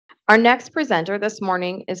Our next presenter this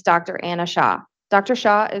morning is Dr. Anna Shah. Dr.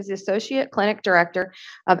 Shah is the Associate Clinic Director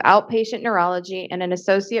of Outpatient Neurology and an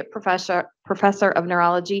Associate Professor of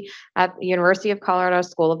Neurology at the University of Colorado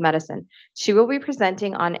School of Medicine. She will be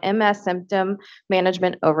presenting on MS symptom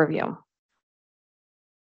management overview.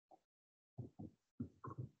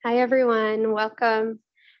 Hi, everyone. Welcome.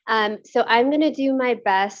 So I'm going to do my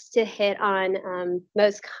best to hit on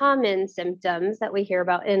most common symptoms that we hear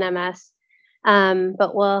about in MS.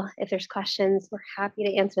 But if there's questions, we're happy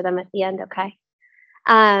to answer them at the end, okay?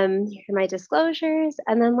 Here are my disclosures,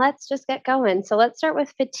 and then let's just get going. So let's start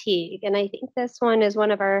with fatigue. And I think this one is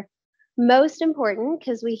one of our most important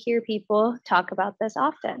because we hear people talk about this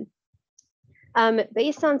often.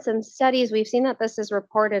 Based on some studies, we've seen that this is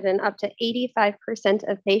reported in up to 85%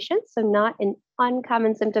 of patients, so not an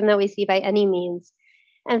uncommon symptom that we see by any means.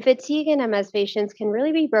 And fatigue in MS patients can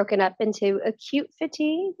really be broken up into acute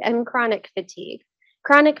fatigue and chronic fatigue.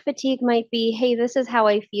 Chronic fatigue might be, hey, this is how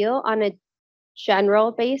I feel on a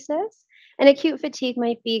general basis. And acute fatigue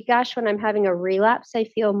might be, gosh, when I'm having a relapse, I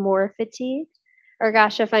feel more fatigued. Or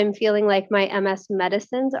gosh, if I'm feeling like my MS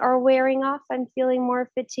medicines are wearing off, I'm feeling more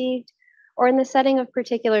fatigued. Or in the setting of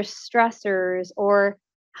particular stressors or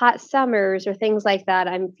hot summers or things like that,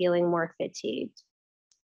 I'm feeling more fatigued.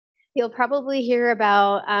 You'll probably hear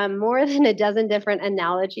about more than a dozen different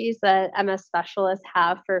analogies that MS specialists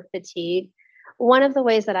have for fatigue. One of the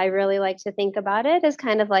ways that I really like to think about it is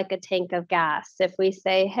kind of like a tank of gas. If we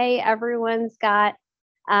say, hey, everyone's got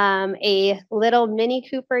a little Mini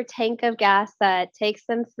Cooper tank of gas that takes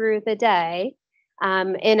them through the day,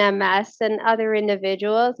 in MS, and other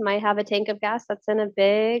individuals might have a tank of gas that's in a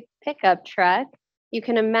big pickup truck. You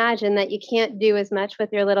can imagine that you can't do as much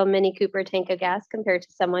with your little Mini Cooper tank of gas compared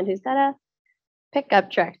to someone who's got a pickup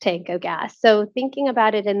truck tank of gas. So thinking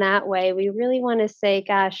about it in that way, we really want to say,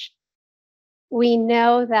 gosh, we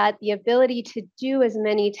know that the ability to do as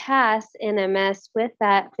many tasks in MS with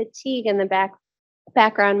that fatigue in the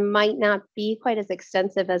background might not be quite as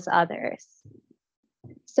extensive as others.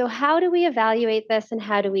 So how do we evaluate this and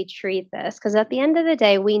how do we treat this? Because at the end of the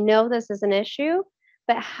day, we know this is an issue,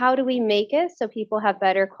 but how do we make it so people have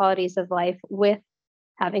better qualities of life with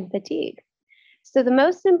having fatigue? So the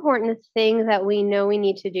most important thing that we know we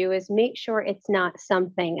need to do is make sure it's not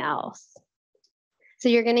something else. So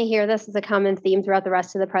you're going to hear this as a common theme throughout the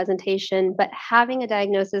rest of the presentation, but having a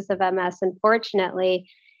diagnosis of MS, unfortunately,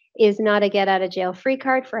 is not a get out of jail free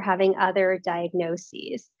card for having other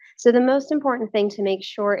diagnoses. So the most important thing to make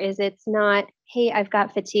sure is it's not, hey, I've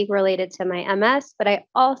got fatigue related to my MS, but I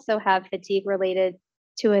also have fatigue related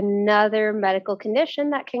to another medical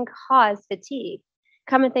condition that can cause fatigue.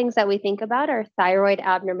 Common things that we think about are thyroid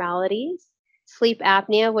abnormalities, sleep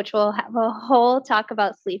apnea, which we'll have a whole talk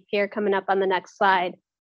about sleep here coming up on the next slide,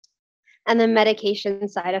 and then medication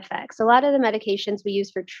side effects. A lot of the medications we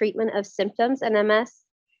use for treatment of symptoms in MS,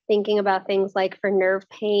 thinking about things like for nerve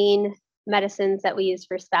pain, medicines that we use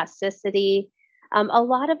for spasticity. A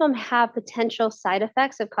lot of them have potential side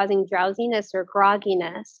effects of causing drowsiness or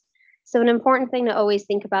grogginess. So an important thing to always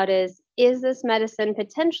think about is this medicine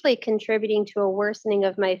potentially contributing to a worsening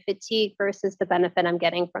of my fatigue versus the benefit I'm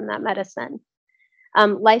getting from that medicine?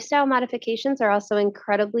 Lifestyle modifications are also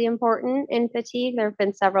incredibly important in fatigue. There have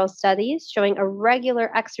been several studies showing a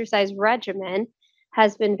regular exercise regimen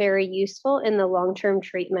has been very useful in the long-term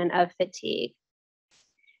treatment of fatigue.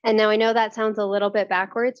 And now I know that sounds a little bit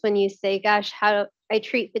backwards when you say, gosh, how do I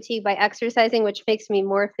treat fatigue by exercising, which makes me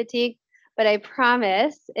more fatigued. But I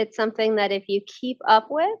promise it's something that if you keep up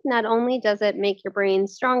with, not only does it make your brain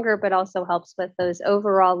stronger, but also helps with those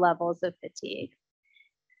overall levels of fatigue.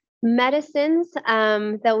 Medicines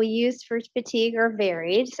that we use for fatigue are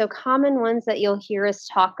varied. So common ones that you'll hear us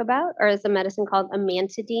talk about are a medicine called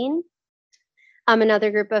amantadine.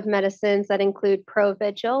 Another group of medicines that include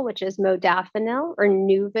Provigil, which is modafinil, or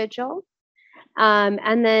Nuvigil.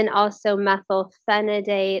 And then also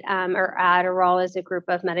methylphenidate or Adderall is a group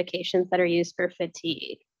of medications that are used for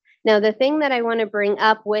fatigue. Now, the thing that I want to bring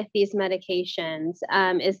up with these medications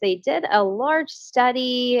is they did a large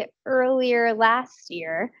study earlier last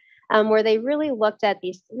year where they really looked at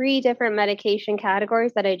these 3 different medication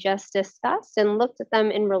categories that I just discussed and looked at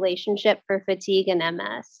them in relationship for fatigue and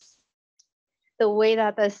MS. The way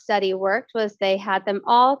that the study worked was they had them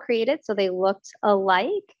all created so they looked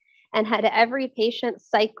alike and had every patient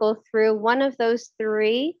cycle through one of those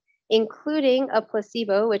 3, including a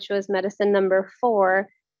placebo, which was medicine number 4,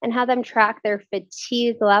 and have them track their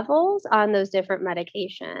fatigue levels on those different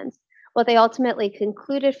medications. What they ultimately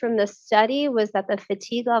concluded from the study was that the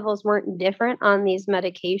fatigue levels weren't different on these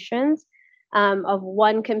medications of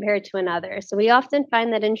one compared to another. So we often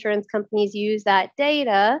find that insurance companies use that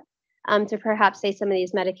data to perhaps say some of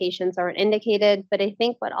these medications aren't indicated. But I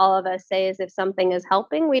think what all of us say is if something is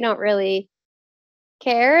helping, we don't really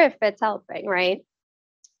care if it's helping, right?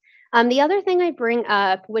 The other thing I bring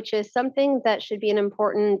up, which is something that should be an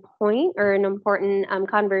important point or an important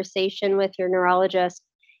conversation with your neurologist,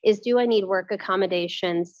 is do I need work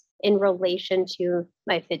accommodations in relation to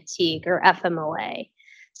my fatigue or FMLA?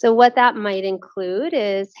 So, what that might include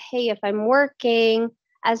is hey, if I'm working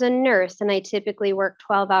as a nurse and I typically work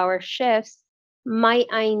 12-hour shifts, might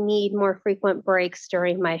I need more frequent breaks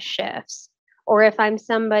during my shifts? Or if I'm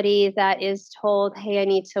somebody that is told, hey, I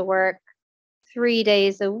need to work 3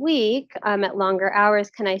 days a week at longer hours,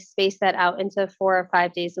 can I space that out into 4 or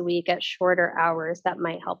 5 days a week at shorter hours? That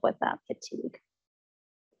might help with that fatigue.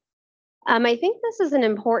 I think this is an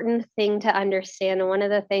important thing to understand. And one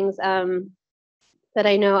of the things that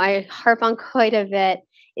I know I harp on quite a bit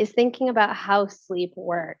is thinking about how sleep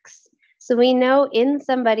works. So we know in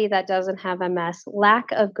somebody that doesn't have MS,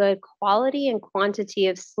 lack of good quality and quantity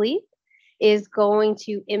of sleep is going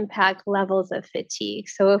to impact levels of fatigue.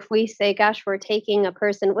 So if we say, gosh, we're taking a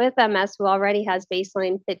person with MS who already has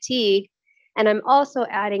baseline fatigue, and I'm also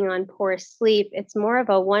adding on poor sleep, it's more of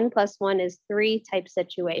a 1 + 1 = 3 type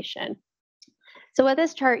situation. So what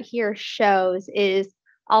this chart here shows is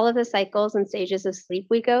all of the cycles and stages of sleep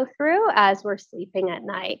we go through as we're sleeping at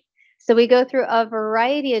night. So we go through a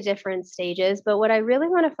variety of different stages, but what I really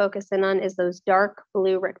want to focus in on is those dark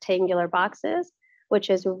blue rectangular boxes, which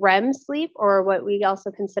is REM sleep, or what we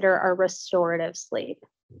also consider our restorative sleep.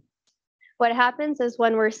 What happens is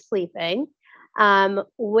when we're sleeping,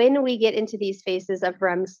 when we get into these phases of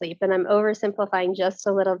REM sleep, and I'm oversimplifying just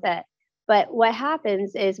a little bit, but what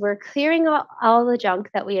happens is we're clearing out all the junk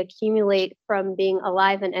that we accumulate from being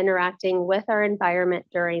alive and interacting with our environment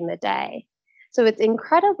during the day. So it's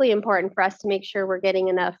incredibly important for us to make sure we're getting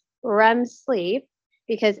enough REM sleep,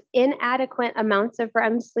 because inadequate amounts of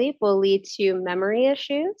REM sleep will lead to memory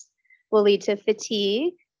issues, will lead to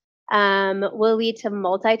fatigue, will lead to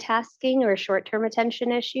multitasking or short-term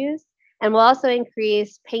attention issues, and will also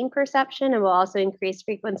increase pain perception and will also increase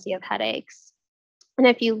frequency of headaches. And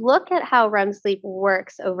if you look at how REM sleep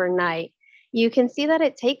works overnight, you can see that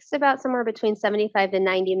it takes about somewhere between 75 to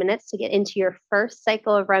 90 minutes to get into your first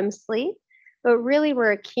cycle of REM sleep, but really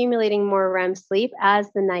we're accumulating more REM sleep as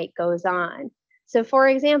the night goes on. So for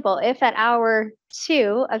example, if at hour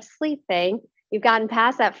 2 of sleeping, you've gotten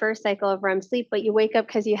past that first cycle of REM sleep, but you wake up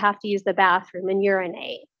because you have to use the bathroom and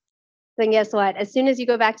urinate, then guess what? As soon as you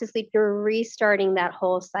go back to sleep, you're restarting that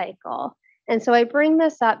whole cycle. And so I bring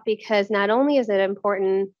this up because not only is it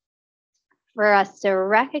important for us to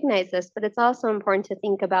recognize this, but it's also important to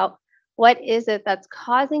think about what is it that's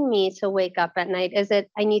causing me to wake up at night? Is it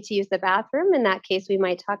I need to use the bathroom? In that case, we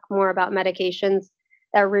might talk more about medications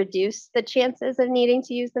that reduce the chances of needing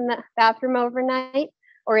to use the bathroom overnight?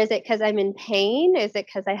 Or is it because I'm in pain? Is it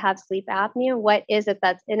because I have sleep apnea? What is it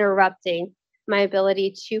that's interrupting my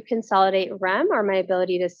ability to consolidate REM or my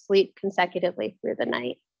ability to sleep consecutively through the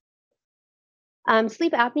night?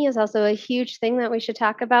 Sleep apnea is also a huge thing that we should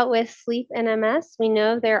talk about with sleep and MS. We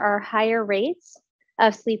know there are higher rates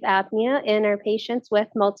of sleep apnea in our patients with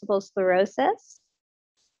multiple sclerosis.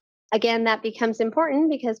 Again, that becomes important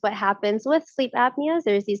because what happens with sleep apnea is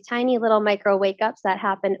there's these tiny little micro wake ups that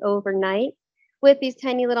happen overnight. With these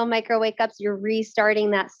tiny little micro wake ups, you're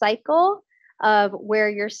restarting that cycle of where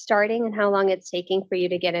you're starting and how long it's taking for you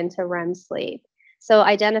to get into REM sleep. So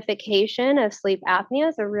identification of sleep apnea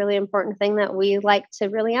is a really important thing that we like to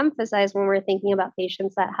really emphasize when we're thinking about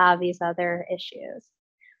patients that have these other issues.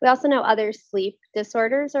 We also know other sleep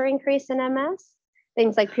disorders are increased in MS,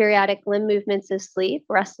 things like periodic limb movements of sleep,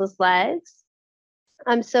 restless legs.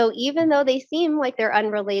 So even though they seem like they're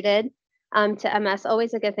unrelated to MS,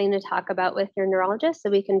 always a good thing to talk about with your neurologist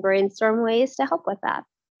so we can brainstorm ways to help with that.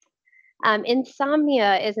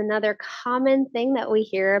 Insomnia is another common thing that we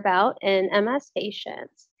hear about in MS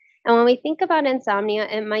patients. And when we think about insomnia,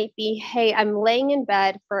 it might be, hey, I'm laying in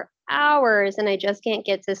bed for hours and I just can't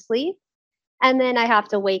get to sleep. And then I have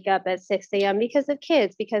to wake up at 6 a.m. because of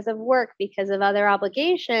kids, because of work, because of other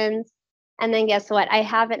obligations. And then guess what? I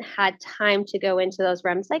haven't had time to go into those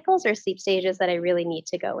REM cycles or sleep stages that I really need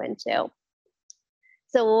to go into.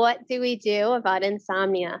 So what do we do about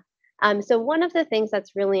insomnia? So one of the things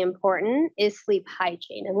that's really important is sleep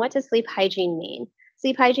hygiene. And what does sleep hygiene mean?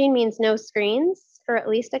 Sleep hygiene means no screens for at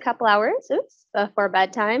least a couple hours before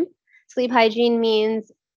bedtime. Sleep hygiene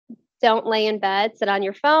means don't lay in bed, sit on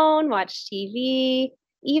your phone, watch TV,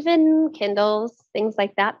 even Kindles, things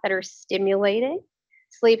like that that are stimulating.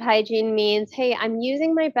 Sleep hygiene means, hey, I'm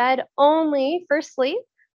using my bed only for sleep.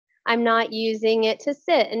 I'm not using it to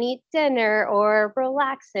sit and eat dinner or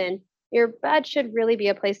relax in. Your bed should really be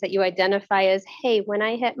a place that you identify as, hey, when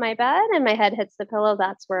I hit my bed and my head hits the pillow,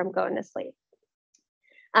 that's where I'm going to sleep.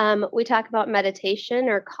 We talk about meditation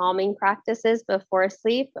or calming practices before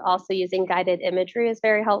sleep. Also, using guided imagery is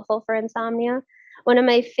very helpful for insomnia. One of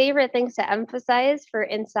my favorite things to emphasize for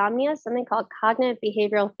insomnia is something called cognitive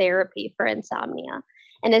behavioral therapy for insomnia.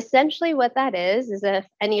 And essentially, what that is if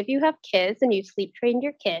any of you have kids and you sleep trained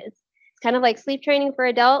your kids, it's kind of like sleep training for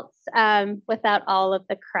adults without all of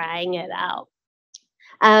the crying it out.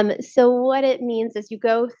 So, what it means is you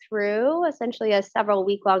go through essentially a several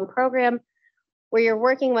week long program where you're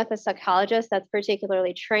working with a psychologist that's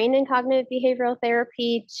particularly trained in cognitive behavioral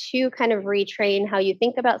therapy to kind of retrain how you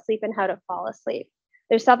think about sleep and how to fall asleep.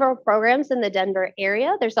 There's several programs in the Denver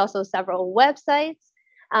area. There's also several websites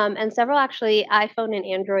and several actually iPhone and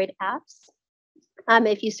Android apps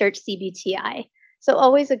if you search CBTI. So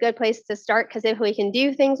always a good place to start because if we can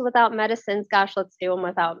do things without medicines, gosh, let's do them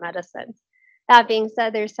without medicines. That being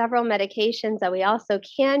said, there's several medications that we also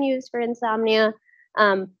can use for insomnia.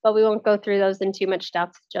 But we won't go through those in too much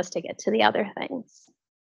depth just to get to the other things.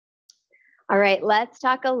 All right, let's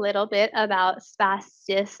talk a little bit about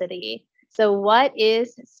spasticity. So, what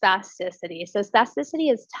is spasticity? So,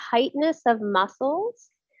 spasticity is tightness of muscles.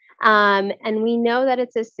 And we know that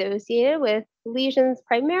it's associated with lesions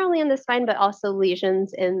primarily in the spine, but also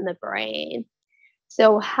lesions in the brain.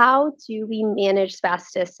 So, how do we manage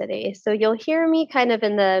spasticity? So, you'll hear me kind of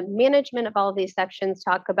in the management of all of these sections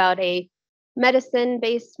talk about a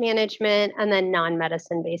medicine-based management and then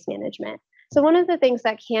non-medicine-based management. So one of the things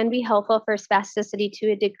that can be helpful for spasticity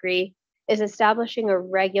to a degree is establishing a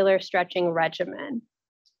regular stretching regimen.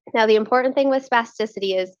 Now, the important thing with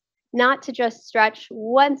spasticity is not to just stretch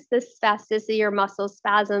once the spasticity or muscle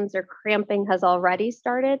spasms or cramping has already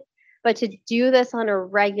started, but to do this on a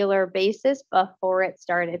regular basis before it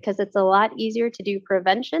started, because it's a lot easier to do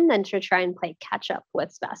prevention than to try and play catch up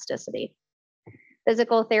with spasticity.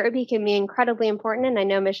 Physical therapy can be incredibly important, and I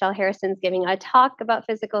know Michelle Harrison's giving a talk about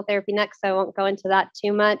physical therapy next, so I won't go into that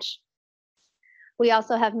too much. We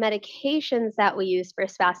also have medications that we use for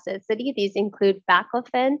spasticity. These include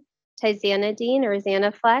baclofen, tizanidine, or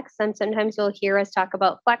Xanaflex, and sometimes you'll hear us talk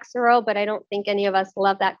about Flexeril, but I don't think any of us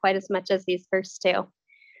love that quite as much as these first two.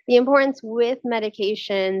 The importance with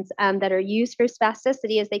medications that are used for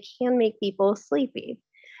spasticity is they can make people sleepy.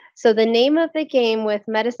 So the name of the game with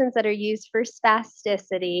medicines that are used for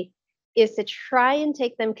spasticity is to try and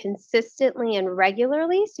take them consistently and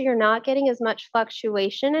regularly so you're not getting as much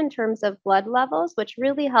fluctuation in terms of blood levels, which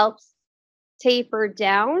really helps taper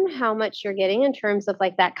down how much you're getting in terms of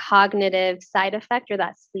like that cognitive side effect or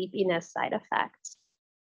that sleepiness side effect.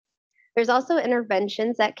 There's also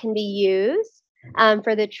interventions that can be used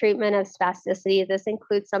for the treatment of spasticity. This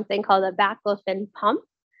includes something called a baclofen pump,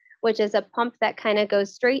 which is a pump that kind of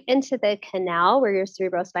goes straight into the canal where your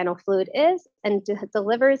cerebrospinal fluid is and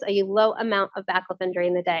delivers a low amount of baclofen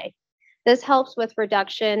during the day. This helps with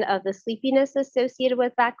reduction of the sleepiness associated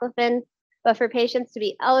with baclofen, but for patients to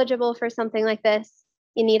be eligible for something like this,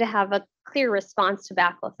 you need to have a clear response to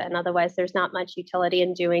baclofen. Otherwise, there's not much utility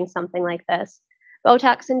in doing something like this.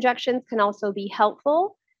 Botox injections can also be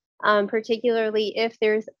helpful, particularly if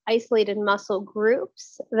there's isolated muscle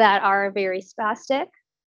groups that are very spastic.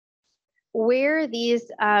 Where these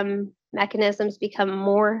mechanisms become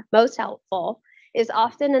most helpful is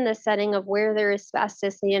often in the setting of where there is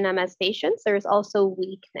spasticity in MS patients, there's also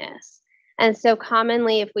weakness. And so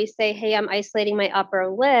commonly, if we say, hey, I'm isolating my upper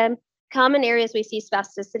limb, common areas we see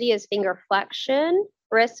spasticity is finger flexion,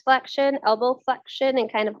 wrist flexion, elbow flexion, and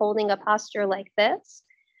kind of holding a posture like this.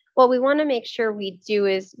 What we want to make sure we do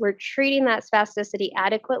is we're treating that spasticity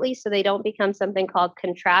adequately so they don't become something called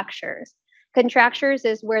contractures. Contractures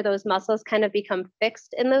is where those muscles kind of become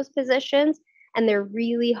fixed in those positions, and they're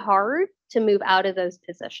really hard to move out of those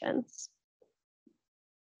positions.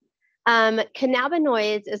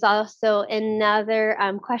 Cannabinoids is also another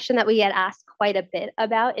question that we get asked quite a bit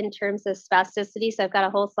about in terms of spasticity. So I've got a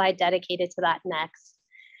whole slide dedicated to that next.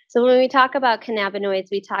 So when we talk about cannabinoids,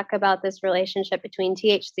 we talk about this relationship between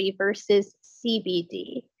THC versus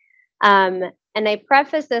CBD. And I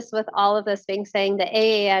preface this with all of this being saying the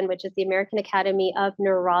AAN, which is the American Academy of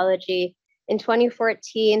Neurology, in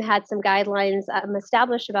 2014 had some guidelines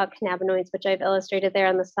established about cannabinoids, which I've illustrated there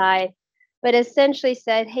on the side, but essentially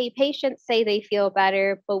said, hey, patients say they feel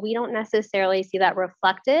better, but we don't necessarily see that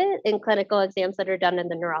reflected in clinical exams that are done in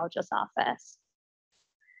the neurologist's office.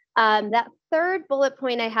 That third bullet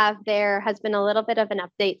point I have there has been a little bit of an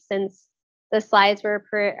update since the slides were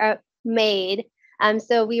made.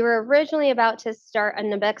 So we were originally about to start a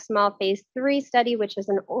nabiximols phase 3 study, which is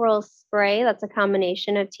an oral spray that's a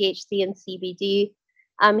combination of THC and CBD.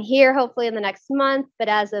 Here, hopefully in the next month, but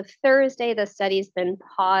as of Thursday, the study's been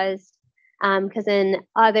paused because in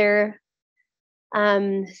other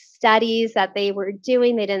studies that they were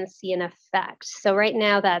doing, they didn't see an effect. So right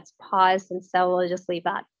now that's paused, and so we'll just leave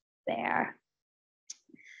that there.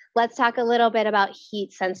 Let's talk a little bit about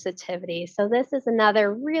heat sensitivity. So this is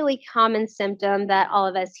another really common symptom that all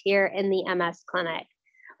of us hear in the MS clinic.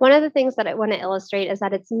 One of the things that I want to illustrate is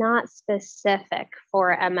that it's not specific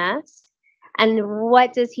for MS. And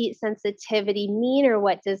what does heat sensitivity mean, or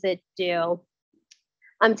what does it do?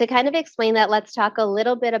 To kind of explain that, let's talk a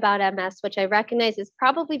little bit about MS, which I recognize is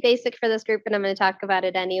probably basic for this group, but I'm going to talk about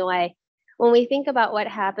it anyway. When we think about what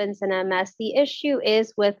happens in MS, the issue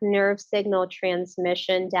is with nerve signal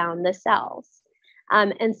transmission down the cells.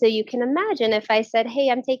 And so you can imagine if I said, hey,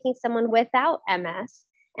 I'm taking someone without MS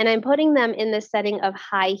and I'm putting them in the setting of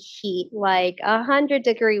high heat, like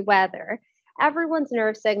 100-degree weather, everyone's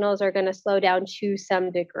nerve signals are going to slow down to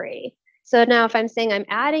some degree. So now if I'm saying I'm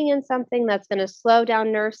adding in something that's going to slow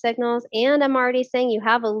down nerve signals, and I'm already saying you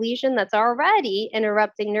have a lesion that's already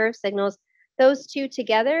interrupting nerve signals, those two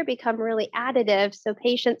together become really additive. So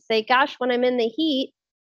patients say, gosh, when I'm in the heat,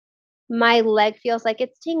 my leg feels like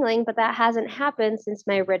it's tingling, but that hasn't happened since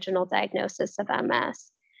my original diagnosis of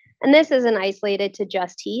MS. And this isn't isolated to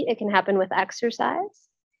just heat. It can happen with exercise.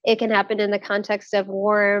 It can happen in the context of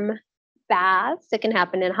warm baths. It can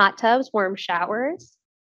happen in hot tubs, warm showers.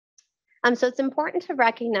 So it's important to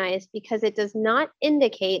recognize, because it does not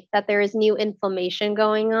indicate that there is new inflammation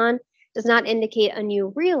going on, does not indicate a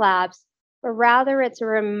new relapse, but rather it's a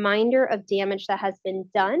reminder of damage that has been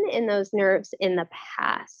done in those nerves in the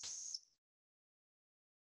past.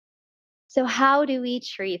 So how do we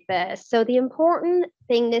treat this? So the important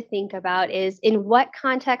thing to think about is, in what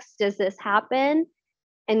context does this happen,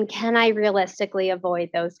 and can I realistically avoid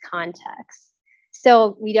those contexts?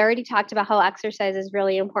 So we already talked about how exercise is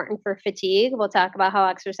really important for fatigue. We'll talk about how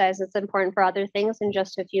exercise is important for other things in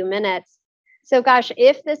just a few minutes. So gosh,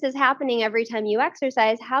 if this is happening every time you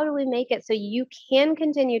exercise, how do we make it so you can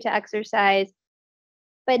continue to exercise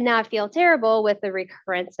but not feel terrible with the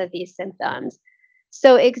recurrence of these symptoms?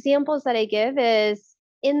 So examples that I give is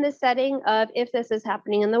in the setting of if this is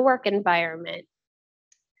happening in the work environment.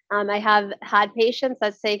 I have had patients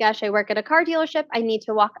that say, gosh, I work at a car dealership. I need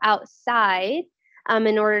to walk outside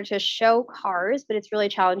in order to show cars, but it's really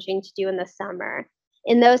challenging to do in the summer.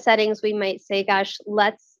 In those settings, we might say, gosh,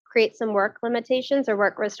 let's create some work limitations or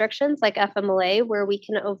work restrictions like FMLA, where we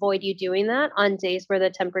can avoid you doing that on days where the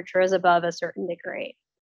temperature is above a certain degree.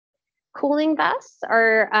 Cooling vests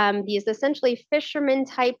are these essentially fisherman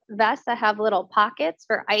type vests that have little pockets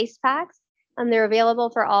for ice packs. They're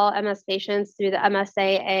available for all MS patients through the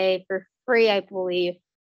MSAA for free, I believe.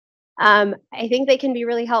 I think they can be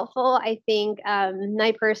really helpful. I think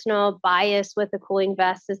my personal bias with the cooling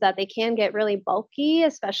vests is that they can get really bulky,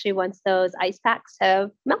 especially once those ice packs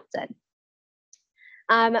have melted.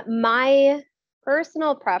 My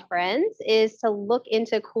personal preference is to look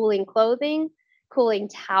into cooling clothing, cooling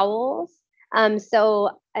towels.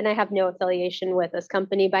 And I have no affiliation with this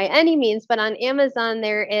company by any means, but on Amazon,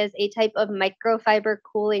 there is a type of microfiber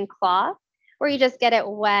cooling cloth where you just get it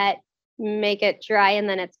wet, make it dry, and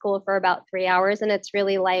then it's cool for about 3 hours, and it's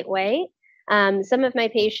really lightweight. Some of my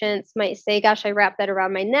patients might say, gosh, I wrap that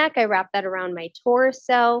around my neck, I wrap that around my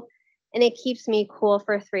torso, and it keeps me cool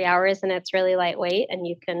for 3 hours, and it's really lightweight, and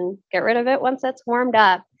you can get rid of it once it's warmed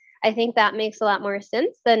up. I think that makes a lot more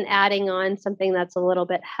sense than adding on something that's a little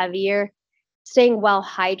bit heavier. Staying well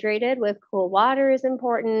hydrated with cool water is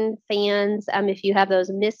important. Fans, if you have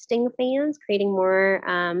those misting fans, creating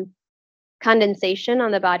more condensation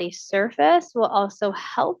on the body's surface will also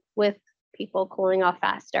help with people cooling off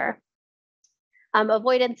faster.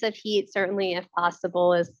 Avoidance of heat, certainly if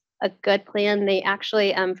possible, is a good plan. They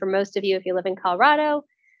actually, for most of you, if you live in Colorado,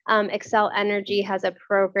 Excel Energy has a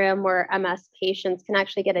program where MS patients can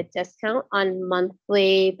actually get a discount on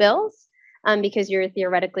monthly bills because you're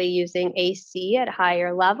theoretically using AC at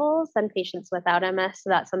higher levels than patients without MS. So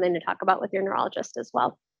that's something to talk about with your neurologist as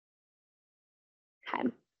well. Okay,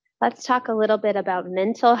 let's talk a little bit about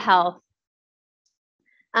mental health.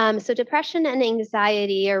 So depression and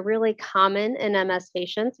anxiety are really common in MS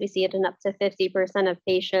patients. We see it in up to 50% of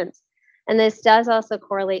patients. And this does also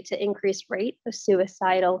correlate to increased rate of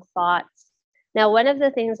suicidal thoughts. Now, one of the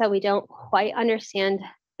things that we don't quite understand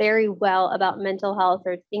very well about mental health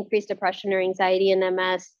or increased depression or anxiety in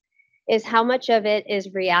MS is how much of it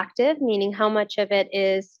is reactive, meaning how much of it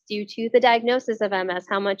is due to the diagnosis of MS,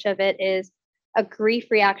 how much of it is a grief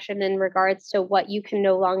reaction in regards to what you can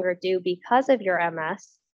no longer do because of your MS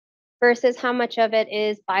versus how much of it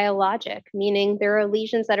is biologic, meaning there are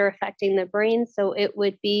lesions that are affecting the brain. So it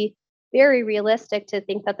would be very realistic to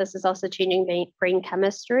think that this is also changing brain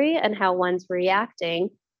chemistry and how one's reacting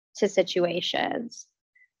to situations.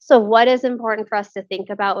 So, what is important for us to think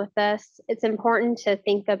about with this? It's important to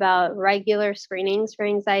think about regular screenings for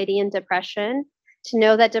anxiety and depression, to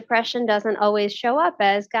know that depression doesn't always show up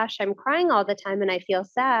as, gosh, I'm crying all the time and I feel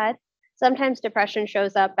sad. Sometimes depression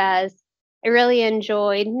shows up as, I really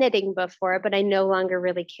enjoyed knitting before, but I no longer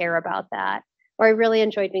really care about that. Or I really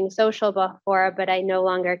enjoyed being social before, but I no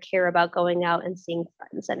longer care about going out and seeing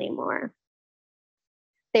friends anymore.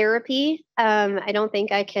 Therapy, I don't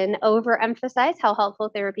think I can overemphasize how helpful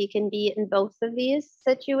therapy can be in both of these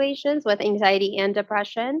situations with anxiety and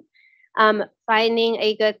depression. Finding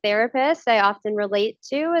a good therapist, I often relate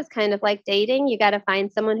to is kind of like dating. You got to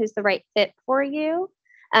find someone who's the right fit for you.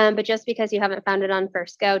 But just because you haven't found it on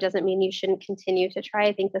first go doesn't mean you shouldn't continue to try.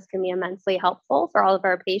 I think this can be immensely helpful for all of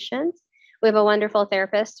our patients. We have a wonderful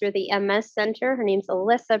therapist through the MS Center. Her name's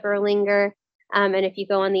Alyssa Berlinger. And if you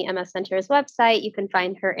go on the MS Center's website, you can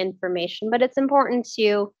find her information. But it's important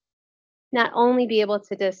to not only be able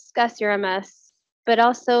to discuss your MS, but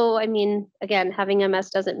also, I mean, again, having MS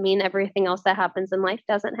doesn't mean everything else that happens in life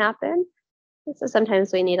doesn't happen. So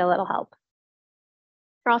sometimes we need a little help.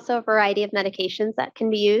 There are also a variety of medications that can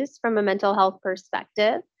be used from a mental health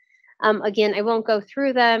perspective. Again, I won't go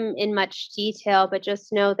through them in much detail, but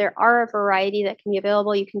just know there are a variety that can be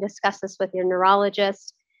available. You can discuss this with your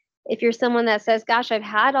neurologist. If you're someone that says, gosh, I've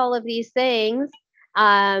had all of these things,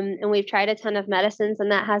 and we've tried a ton of medicines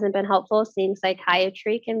and that hasn't been helpful, seeing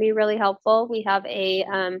psychiatry can be really helpful. We have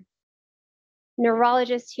a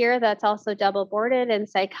neurologist here that's also double boarded in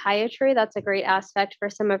psychiatry. That's a great aspect for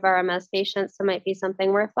some of our MS patients. So it might be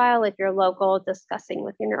something worthwhile if you're local discussing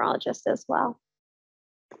with your neurologist as well.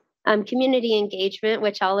 Community engagement,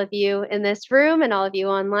 which all of you in this room and all of you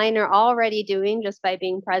online are already doing just by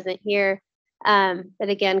being present here. But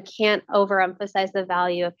again, can't overemphasize the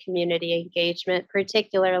value of community engagement,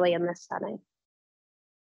 particularly in this setting.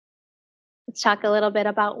 Let's talk a little bit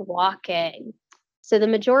about walking. So the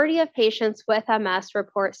majority of patients with MS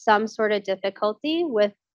report some sort of difficulty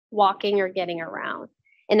with walking or getting around.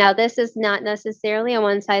 And now this is not necessarily a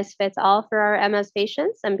one size fits all for our MS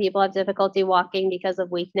patients. Some people have difficulty walking because of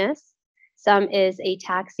weakness. Some is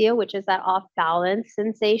ataxia, which is that off balance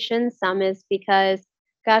sensation. Some is because,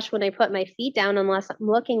 gosh, when I put my feet down, unless I'm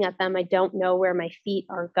looking at them, I don't know where my feet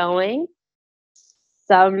are going.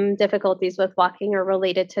 Some difficulties with walking are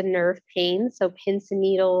related to nerve pain, so pins and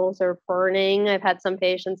needles or burning. I've had some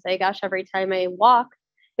patients say, gosh, every time I walk,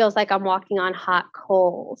 it feels like I'm walking on hot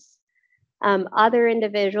coals. Other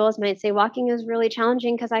individuals might say walking is really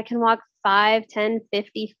challenging because I can walk 5, 10,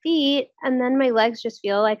 50 feet, and then my legs just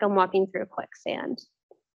feel like I'm walking through quicksand.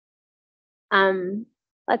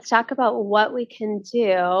 Let's talk about what we can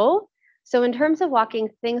do. So in terms of walking,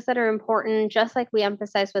 things that are important, just like we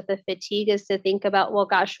emphasized with the fatigue, is to think about, well,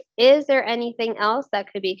 gosh, is there anything else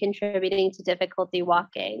that could be contributing to difficulty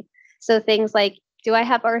walking? So things like, do I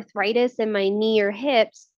have arthritis in my knee or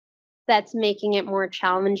hips that's making it more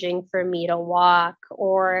challenging for me to walk?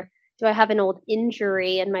 Or do I have an old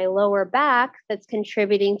injury in my lower back that's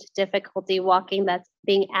contributing to difficulty walking that's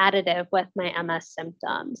being additive with my MS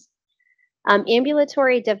symptoms?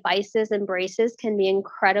 Ambulatory devices and braces can be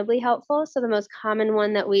incredibly helpful. So the most common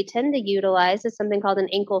one that we tend to utilize is something called an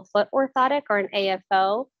ankle foot orthotic or an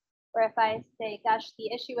AFO, where if I say, gosh, the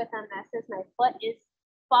issue with MS is my foot is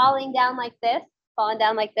falling down like this,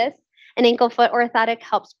 an ankle foot orthotic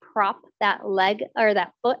helps prop that leg or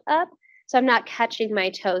that foot up so I'm not catching my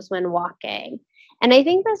toes when walking. And I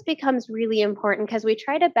think this becomes really important because we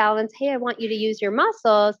try to balance, hey, I want you to use your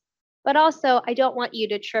muscles, but also I don't want you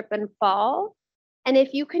to trip and fall. And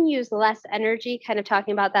if you can use less energy, kind of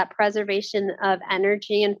talking about that preservation of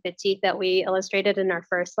energy and fatigue that we illustrated in our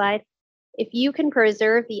first slide, if you can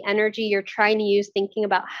preserve the energy you're trying to use thinking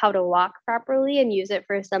about how to walk properly and use it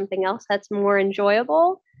for something else that's more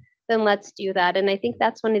enjoyable, then let's do that. And I think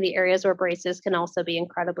that's one of the areas where braces can also be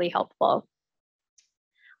incredibly helpful.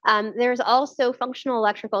 There's also functional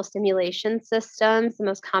electrical stimulation systems. The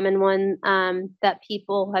most common one that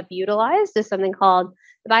people have utilized is something called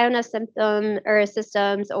the Biogen symptom or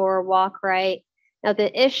systems or Walk Right. Now,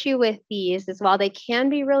 the issue with these is while they can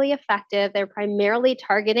be really effective, they're primarily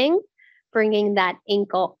targeting bringing that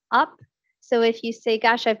ankle up. So if you say,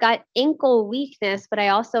 gosh, I've got ankle weakness, but I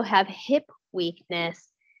also have hip weakness,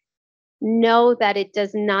 know that it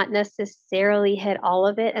does not necessarily hit all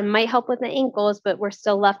of it and might help with the ankles, but we're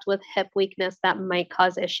still left with hip weakness that might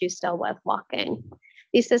cause issues still with walking.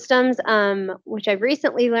 These systems, which I've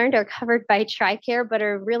recently learned are covered by TRICARE, but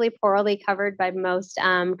are really poorly covered by most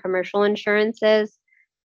commercial insurances,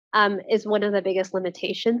 is one of the biggest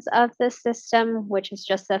limitations of this system, which is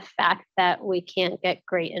just the fact that we can't get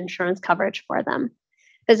great insurance coverage for them.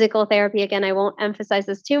 Physical therapy, again, I won't emphasize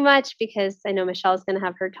this too much because I know Michelle's going to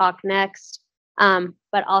have her talk next,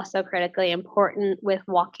 but also critically important with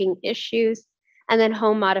walking issues. And then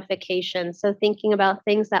home modification. So thinking about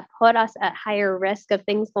things that put us at higher risk of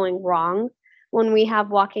things going wrong when we have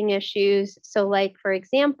walking issues. So like, for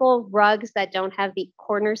example, rugs that don't have the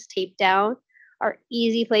corners taped down are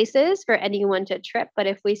easy places for anyone to trip. But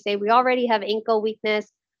if we say we already have ankle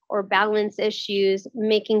weakness or balance issues,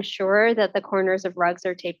 making sure that the corners of rugs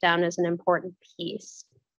are taped down is an important piece.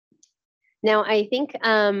 Now, I think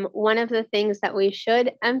one of the things that we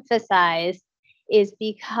should emphasize is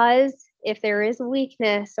because if there is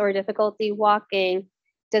weakness or difficulty walking,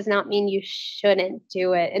 does not mean you shouldn't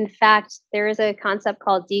do it. In fact, there is a concept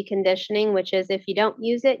called deconditioning, which is if you don't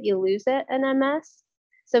use it, you lose it in MS.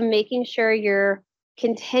 So making sure you're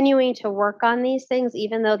continuing to work on these things,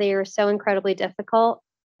 even though they are so incredibly difficult,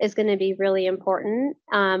 is going to be really important.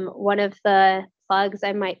 One of the plugs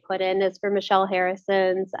I might put in is for Michelle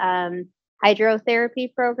Harrison's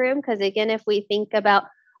hydrotherapy program, because again, if we think about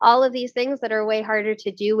all of these things that are way harder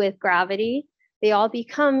to do with gravity, they all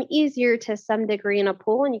become easier to some degree in a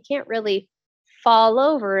pool, and you can't really fall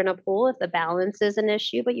over in a pool if the balance is an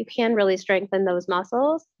issue, but you can really strengthen those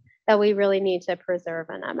muscles that we really need to preserve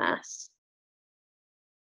in MS.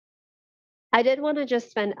 I did want to just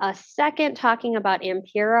spend a second talking about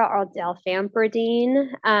Ampera or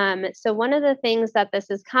dalfampridine. So one of the things that this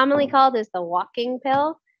is commonly called is the walking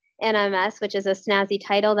pill in MS, which is a snazzy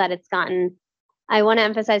title that it's gotten. I want to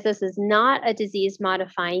emphasize this is not a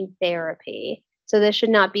disease-modifying therapy. So this should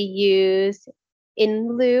not be used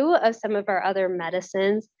in lieu of some of our other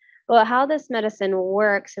medicines. But how this medicine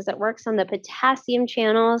works is it works on the potassium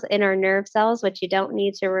channels in our nerve cells, which you don't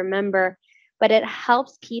need to remember, but it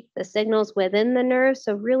helps keep the signals within the nerve,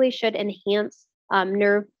 so really should enhance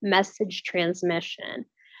nerve message transmission.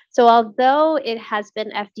 So although it has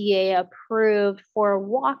been FDA approved for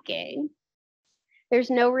walking, there's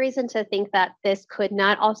no reason to think that this could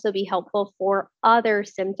not also be helpful for other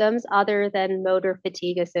symptoms other than motor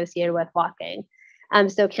fatigue associated with walking.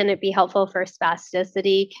 So can it be helpful for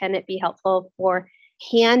spasticity? Can it be helpful for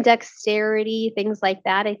hand dexterity, things like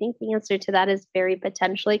that? I think the answer to that is very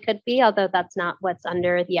potentially could be, although that's not what's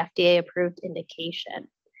under the FDA approved indication.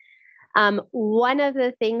 One of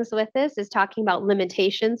the things with this is talking about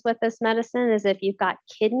limitations with this medicine is if you've got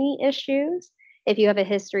kidney issues, if you have a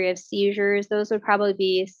history of seizures, those would probably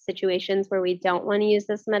be situations where we don't want to use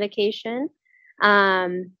this medication.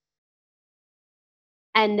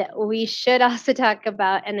 And we should also talk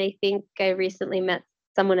about, and I think I recently met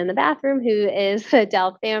someone in the bathroom who is a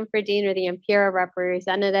dalfampridine or the Ampera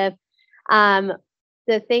representative.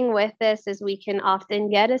 The thing with this is we can often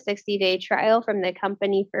get a 60-day trial from the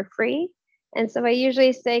company for free. And so I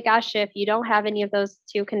usually say, gosh, if you don't have any of those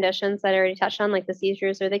two conditions that I already touched on, like the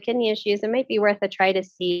seizures or the kidney issues, it might be worth a try to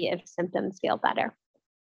see if symptoms feel better.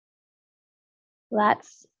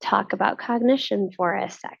 Let's talk about cognition for a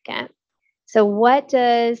second. So what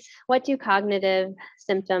do cognitive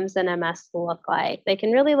symptoms in MS look like? They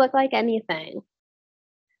can really look like anything.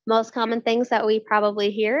 Most common things that we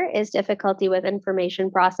probably hear is difficulty with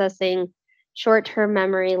information processing, short-term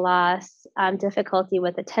memory loss, difficulty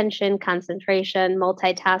with attention, concentration,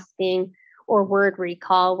 multitasking, or word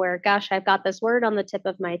recall, where, gosh, I've got this word on the tip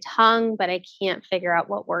of my tongue, but I can't figure out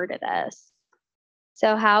what word it is.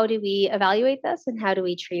 So how do we evaluate this and how do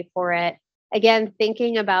we treat for it? Again,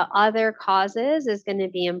 thinking about other causes is going to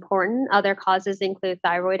be important. Other causes include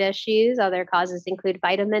thyroid issues. Other causes include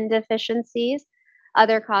vitamin deficiencies.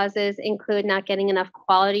 Other causes include not getting enough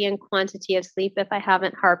quality and quantity of sleep, if I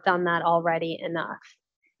haven't harped on that already enough.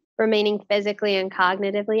 Remaining physically and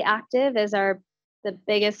cognitively active is the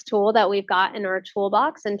biggest tool that we've got in our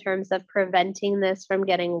toolbox in terms of preventing this from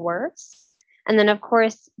getting worse. And then, of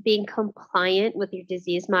course, being compliant with your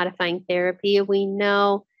disease-modifying therapy. We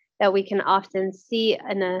know that we can often see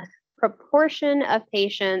in a proportion of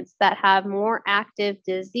patients that have more active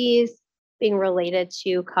disease being related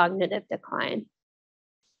to cognitive decline.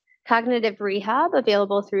 Cognitive rehab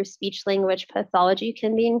available through speech language pathology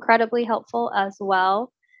can be incredibly helpful as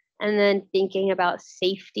well. And then thinking about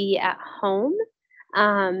safety at home.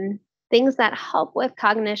 Things that help with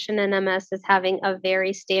cognition in MS is having a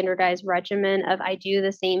very standardized regimen of I do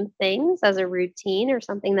the same things as a routine or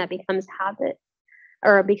something that becomes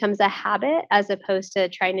a habit as opposed to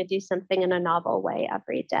trying to do something in a novel way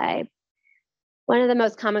every day. One of the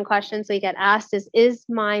most common questions we get asked is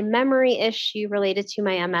my memory issue related to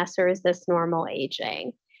my MS or is this normal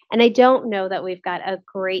aging? And I don't know that we've got a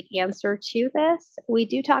great answer to this. We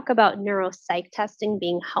do talk about neuropsych testing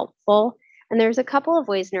being helpful, and there's a couple of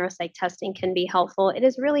ways neuropsych testing can be helpful. It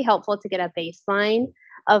is really helpful to get a baseline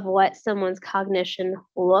of what someone's cognition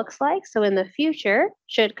looks like. So in the future,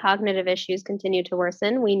 should cognitive issues continue to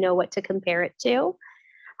worsen, we know what to compare it to.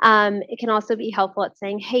 It can also be helpful at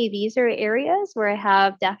saying, hey, these are areas where I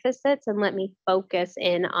have deficits, and let me focus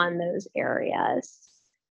in on those areas.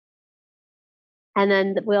 And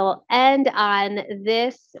then we'll end on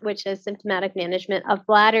this, which is symptomatic management of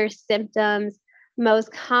bladder symptoms.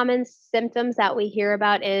 Most common symptoms that we hear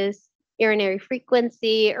about is urinary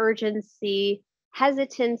frequency, urgency,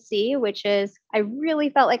 hesitancy, which is I really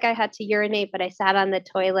felt like I had to urinate, but I sat on the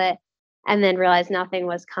toilet and then realized nothing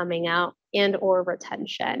was coming out, and or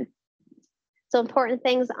retention. So important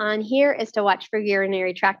things on here is to watch for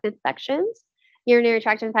urinary tract infections. Urinary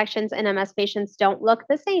tract infections in MS patients don't look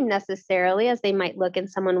the same necessarily as they might look in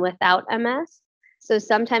someone without MS. So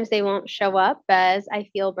sometimes they won't show up as I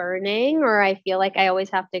feel burning or I feel like I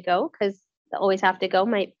always have to go, because the always have to go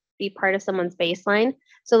might be part of someone's baseline.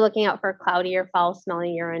 So looking out for cloudy or foul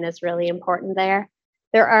smelling urine is really important there.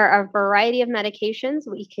 There are a variety of medications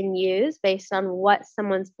we can use based on what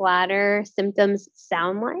someone's bladder symptoms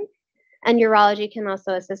sound like. And urology can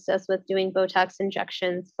also assist us with doing Botox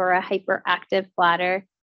injections for a hyperactive bladder.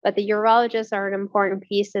 But the urologists are an important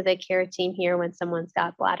piece of the care team here when someone's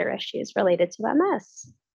got bladder issues related to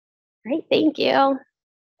MS. Great, thank you.